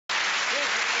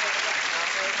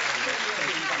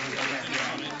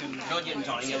Your gin and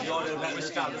tonic, yes. Your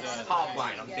half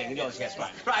wine, I'm thinking. Yours, yes,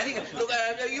 right. Right, I think, look,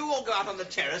 you all go out on the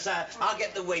terrace. I'll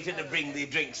get the waiter to bring the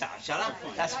drinks out, shall I?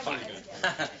 That's fine.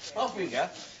 Off we go.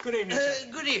 Good evening, sir.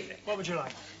 Good evening. What would you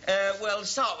like? Well, to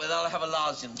start with, I'll have a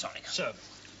large gin and tonic. Sir.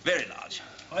 Very large.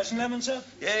 Ice and lemon, sir?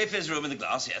 Yeah, if there's room in the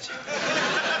glass, yes.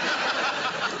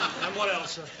 And what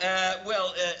else, sir?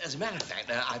 Well, as a matter of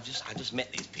fact, I've just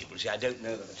met these people. See, I don't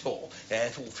know them at all. They're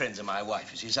all friends of my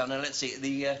wife, you see. So now let's see.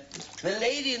 The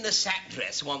lady in the sack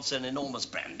dress wants an enormous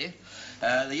brandy.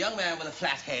 The young man with a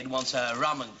flat head wants a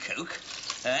rum and coke.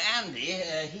 Andy,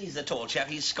 he's the tall chap.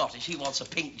 He's Scottish. He wants a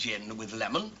pink gin with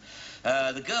lemon.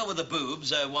 The girl with the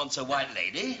boobs wants a white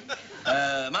lady.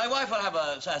 My wife will have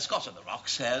a Scotch on the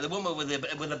rocks. The woman with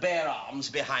the bare arms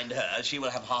behind her, she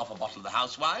will have half a bottle of the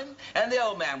house wine. And the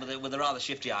old man with the rather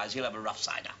shifty eyes, he'll have a rough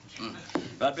cider. Mm.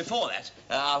 But before that,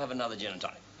 I'll have another gin and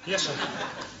tonic. Yes, sir.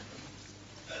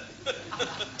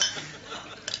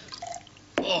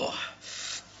 Oh.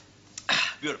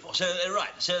 Beautiful. So, right,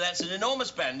 so that's an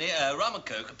enormous brandy, rum and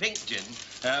coke, a pink gin,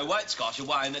 white Scotch, a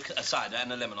wine, a cider,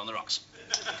 and a lemon on the rocks.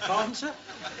 Pardon, sir?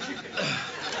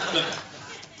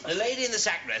 The lady in the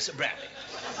sack dress, a brandy.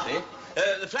 See?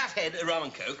 The flat head, a rum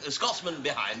and coke, a Scotsman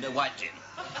behind, a white gin.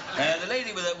 The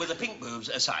lady with the pink boobs,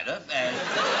 a cider,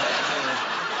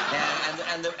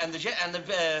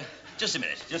 just a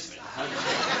minute, just a minute.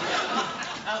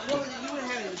 What you were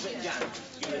having the gun?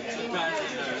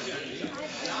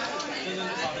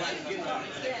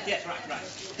 Yes, right.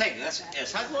 Thank you. That's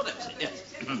yes. How's what is it? Yes.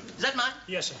 Is that mine?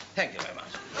 Yes, sir. Thank you very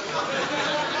much.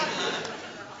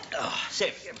 Say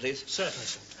it again, please. Certainly,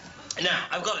 sir. Now,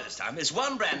 I've got it this time. It's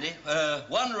one brandy,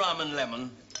 one rum and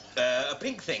lemon, a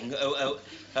pink thing, a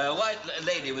white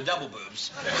lady with double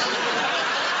boobs,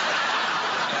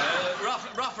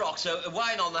 rough rocks,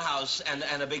 wine on the house,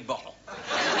 and a big bottle.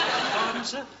 Pardon,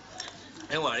 sir?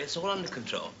 Don't worry, it's all under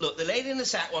control. Look, the lady in the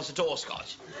sack wants a tall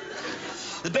Scotch.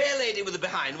 The bare lady with the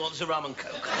behind wants a rum and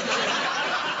coke.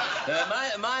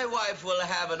 My wife will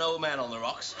have an old man on the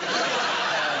rocks.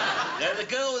 The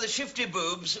girl with the shifty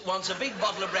boobs wants a big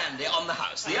bottle of brandy on the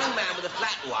house. The young man with the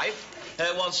flat wife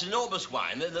wants enormous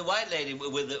wine. The white lady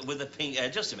with the pink...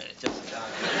 just a minute.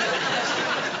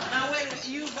 Now, wait a minute.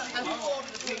 You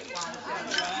ordered the pink wine.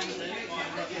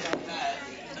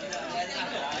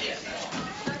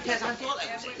 Yes, I thought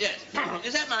that was it. Yes.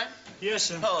 Is that mine? Yes,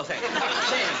 sir. Oh, thank you.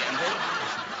 Say it again,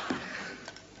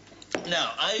 please.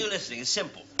 Now, are you listening? It's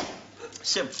simple.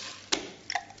 Simple.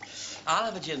 I'll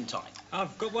have a gin and tonic.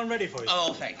 I've got one ready for you.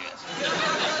 Oh, thank you.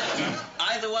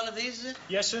 Either one of these, is it?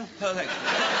 Yes, sir. Oh, thank you.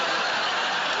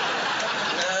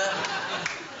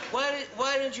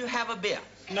 Why don't you have a beer?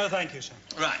 No, thank you, sir.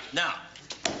 Right. Now,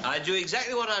 I do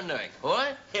exactly what I'm doing. All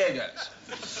right? Here goes.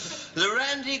 The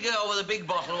randy girl with a big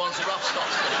bottle wants a rough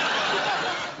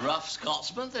Scotsman. Rough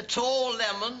Scotsman. The tall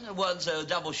lemon wants a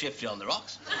double shifty on the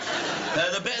rocks.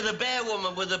 The bare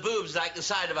woman with the boobs like the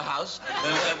side of a house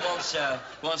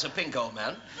wants a pink old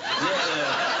man.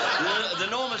 The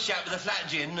enormous chap with the flat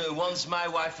gin wants my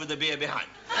wife with the beer behind.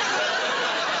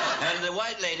 And the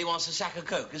white lady wants a sack of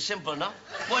coke. It's simple enough.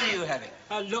 What are you having?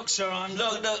 Look, sir, I'm...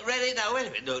 Look, ready? Now, wait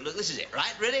a minute. Look, this is it,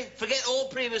 right? Ready? Forget all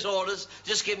previous orders.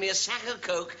 Just give me a sack of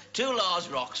coke, 2 large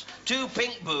rocks, 2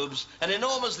 pink boobs, an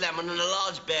enormous lemon, and a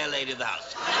large bare lady of the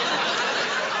house.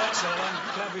 Right, sir,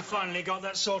 I'm glad we finally got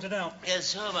that sorted out. Yes,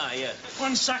 so am I, yes.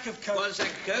 1 sack of coke. 1 sack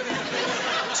of coke.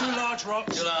 2 large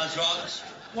rocks. 2 large rocks.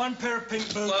 1 pair of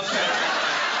pink boobs. 1 pair.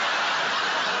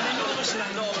 An enormous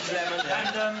lemon. Enormous lemon,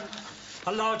 yeah. And,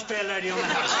 a large bare lady on the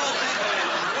house. Oh, thank you very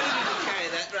much. Well, you can carry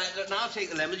that. Right, look, now I'll take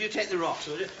the lemons, you take the rocks,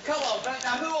 will you? Come on, back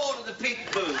now. Who ordered the pink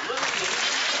boobs?